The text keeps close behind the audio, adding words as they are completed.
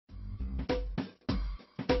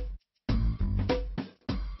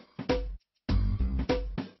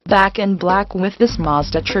back in black with this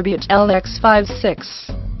Mazda Tribute LX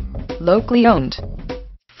V6. Locally owned.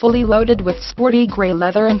 Fully loaded with sporty gray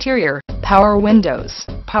leather interior, power windows,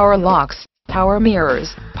 power locks, power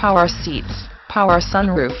mirrors, power seats, power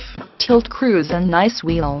sunroof, tilt cruise and nice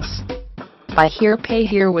wheels. Buy here pay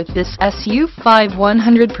here with this SU5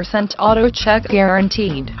 100% AutoCheck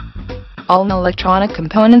guaranteed. All electronic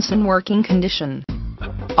components in working condition.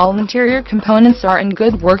 All interior components are in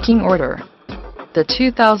good working order. The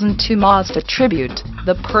 2002 Mazda Tribute,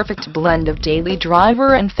 the perfect blend of daily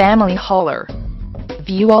driver and family hauler.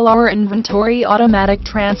 View all our inventory. Automatic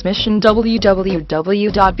transmission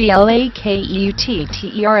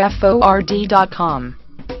www.blackeutreford.com.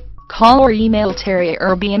 Call or email Terry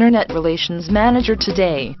Irby Internet Relations Manager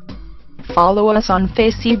today. Follow us on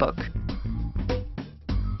Facebook.